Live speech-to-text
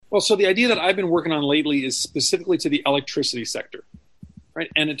Well, so the idea that I've been working on lately is specifically to the electricity sector, right?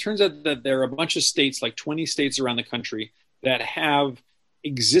 And it turns out that there are a bunch of states, like 20 states around the country, that have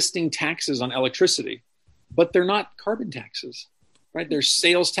existing taxes on electricity, but they're not carbon taxes, right? They're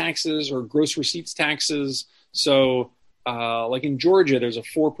sales taxes or gross receipts taxes. So, like in Georgia, there's a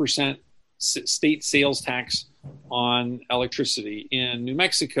 4% state sales tax on electricity. In New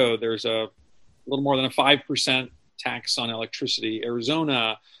Mexico, there's a little more than a 5% tax on electricity.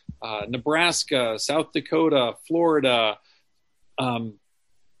 Arizona, Nebraska, South Dakota, Florida,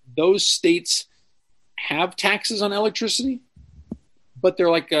 those states have taxes on electricity, but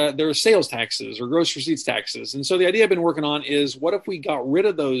they're sales taxes or gross receipts taxes. And so the idea I've been working on is, what if we got rid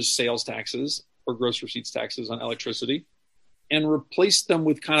of those sales taxes or gross receipts taxes on electricity and replaced them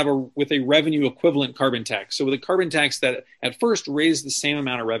with with a revenue equivalent carbon tax. So with a carbon tax that at first raised the same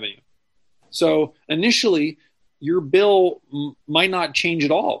amount of revenue. So initially, your bill might not change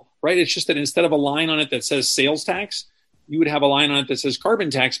at all, right? It's just that instead of a line on it that says sales tax, you would have a line on it that says carbon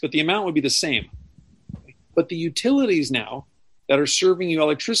tax, but the amount would be the same. But the utilities now that are serving you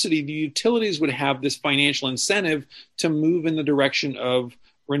electricity, the utilities would have this financial incentive to move in the direction of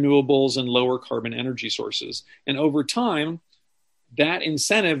renewables and lower carbon energy sources. And over time, that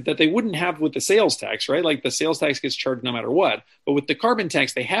incentive that they wouldn't have with the sales tax, right? Like the sales tax gets charged no matter what. But with the carbon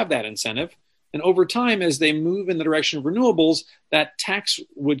tax, they have that incentive. And over time, as they move in the direction of renewables, that tax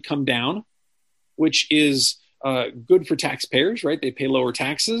would come down, which is good for taxpayers, right? They pay lower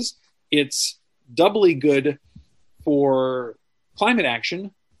taxes. It's doubly good for climate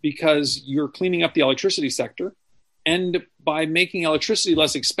action because you're cleaning up the electricity sector. And by making electricity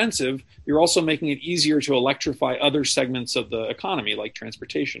less expensive, you're also making it easier to electrify other segments of the economy, like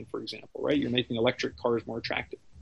transportation, for example, right? You're making electric cars more attractive.